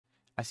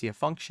I see a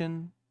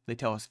function. They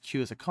tell us q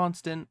is a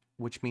constant,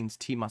 which means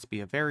t must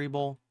be a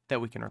variable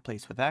that we can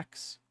replace with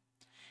x.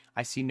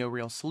 I see no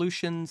real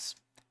solutions.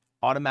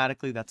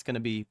 Automatically, that's going to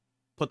be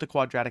put the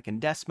quadratic in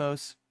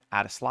Desmos,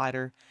 add a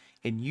slider,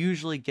 and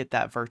usually get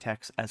that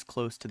vertex as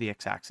close to the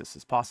x-axis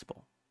as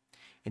possible.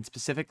 And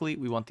specifically,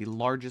 we want the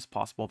largest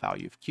possible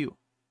value of q.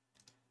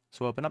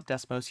 So open up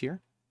Desmos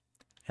here,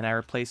 and I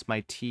replace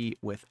my t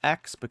with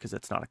x because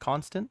it's not a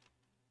constant.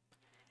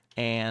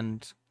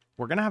 And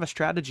we're going to have a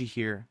strategy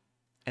here,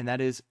 and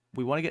that is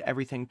we want to get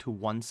everything to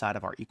one side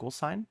of our equal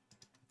sign.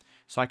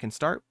 So I can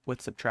start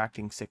with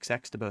subtracting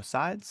 6x to both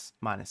sides,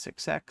 minus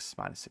 6x,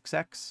 minus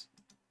 6x,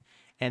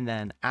 and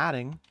then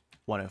adding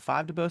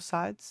 105 to both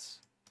sides,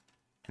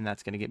 and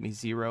that's going to get me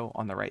 0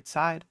 on the right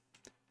side.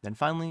 Then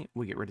finally,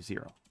 we get rid of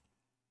 0.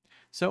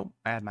 So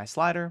I add my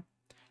slider.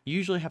 You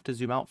usually have to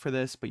zoom out for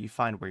this, but you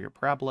find where your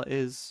parabola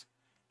is,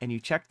 and you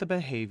check the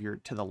behavior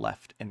to the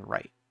left and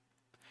right.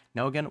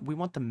 Now again, we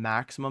want the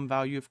maximum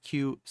value of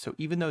q, so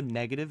even though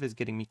negative is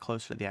getting me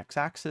closer to the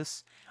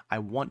x-axis, I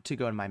want to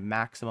go to my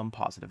maximum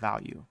positive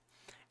value.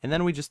 And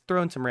then we just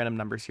throw in some random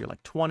numbers here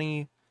like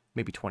 20,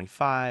 maybe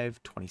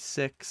 25,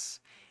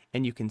 26,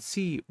 and you can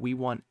see we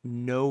want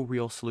no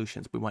real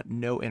solutions. We want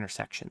no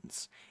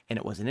intersections, and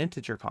it was an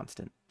integer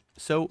constant.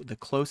 So the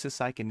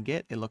closest I can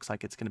get, it looks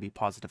like it's going to be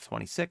positive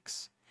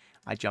 26.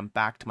 I jump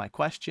back to my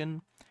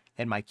question,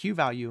 and my q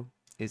value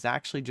is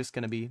actually just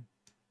going to be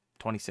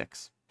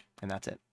 26. And that's it.